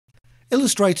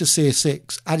Illustrator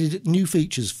CS6 added new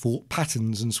features for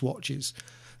patterns and swatches.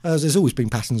 There's always been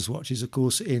pattern swatches, of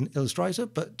course, in Illustrator,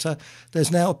 but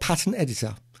there's now a pattern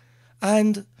editor.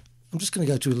 And I'm just going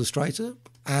to go to Illustrator,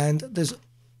 and there's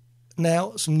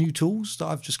now some new tools that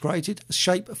I've just created, a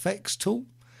shape effects tool,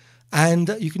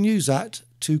 and you can use that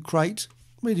to create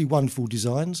really wonderful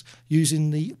designs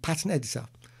using the pattern editor.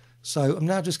 So I'm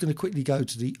now just going to quickly go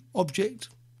to the Object,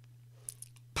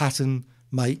 Pattern,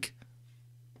 Make,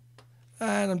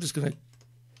 and I'm just going to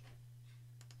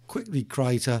quickly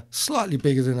create a slightly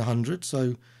bigger than 100,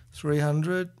 so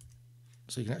 300,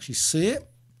 so you can actually see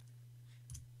it.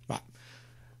 Right.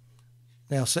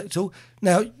 Now select all.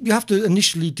 Now you have to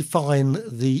initially define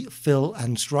the fill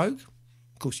and stroke.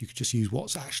 Of course, you could just use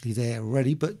what's actually there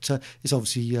already, but it's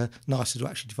obviously nicer to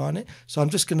actually define it. So I'm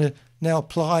just going to now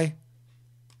apply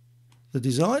the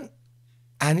design,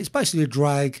 and it's basically a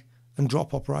drag and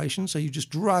drop operation. So you just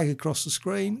drag across the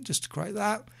screen just to create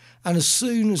that, and as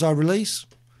soon as I release,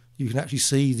 you can actually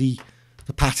see the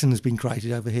pattern has been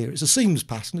created over here. It's a seamless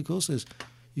pattern, of course.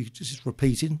 You just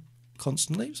repeating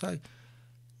constantly. So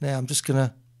now I'm just going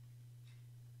to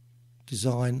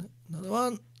design another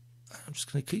one. I'm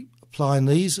just going to keep applying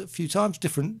these a few times,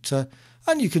 different,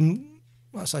 and you can,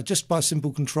 like I say, just by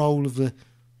simple control of the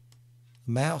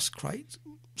mouse, create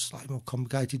slightly more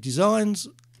complicated designs.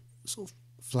 Sort of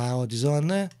flower design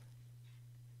there,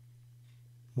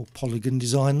 more polygon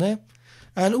design there,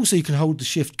 and also you can hold the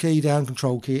shift key down,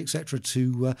 control key, etc.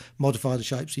 to modify the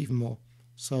shapes even more.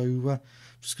 So I'm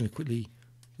just going to quickly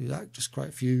do that, just create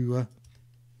a few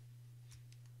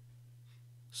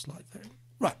slight variants.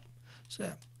 Right,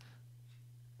 so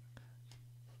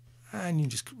and you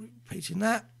just repeating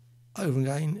that over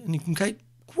again, and you can keep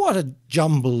quite a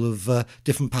jumble of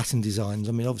different pattern designs.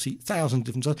 I mean, obviously, 1,000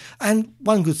 different designs. And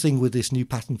one good thing with this new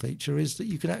pattern feature is that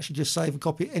you can actually just save a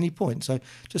copy at any point. So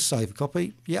just save a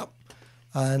copy, yep,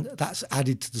 and that's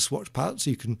added to the swatch palette. So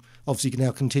you can obviously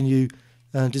now continue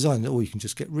designing it, or you can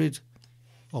just get rid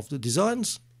of the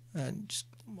designs and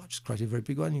I just create a very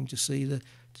big one. You can just see the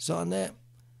design there.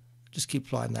 Just keep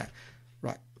applying that.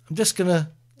 Right, I'm just going to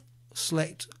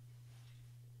select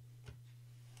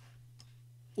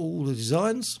all the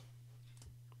designs,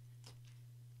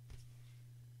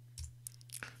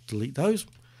 delete those,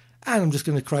 and I'm just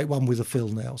going to create one with a fill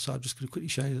now. So I'm just going to quickly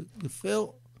show you the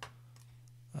fill.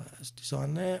 That's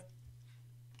design there,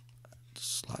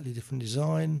 slightly different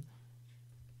design.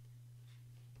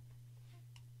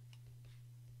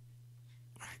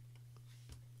 Right.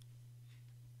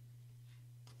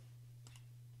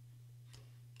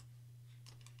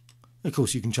 Of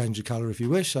course, you can change the colour if you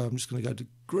wish. So I'm just going to go to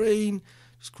green.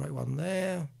 Just create one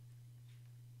there.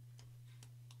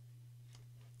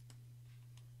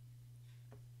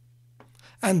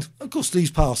 And of course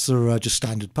these paths are just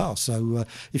standard paths. So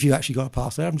if you actually got a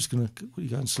path there, I'm just going to quickly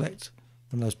go and select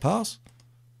one of those paths.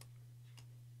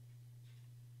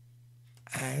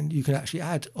 And you can actually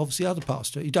add obviously other paths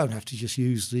to it. You don't have to just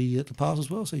use the path as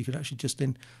well. So you can actually just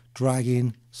then drag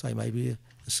in, say maybe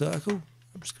a circle.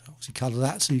 I'm just going to obviously colour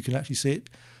that so you can actually see it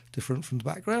different from the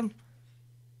background.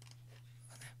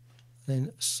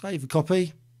 Then save a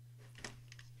copy.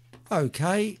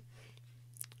 Okay,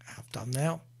 I've done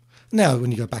now. Now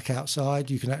when you go back outside,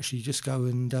 you can actually just go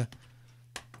and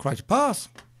create a path,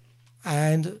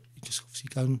 and you just obviously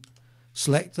go and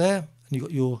select there, and you've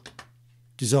got your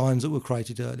designs that were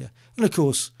created earlier. And of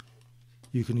course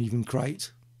you can even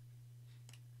create,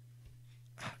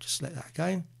 just select that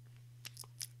again,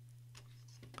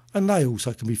 and they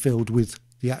also can be filled with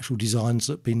the actual designs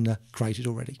that have been created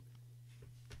already.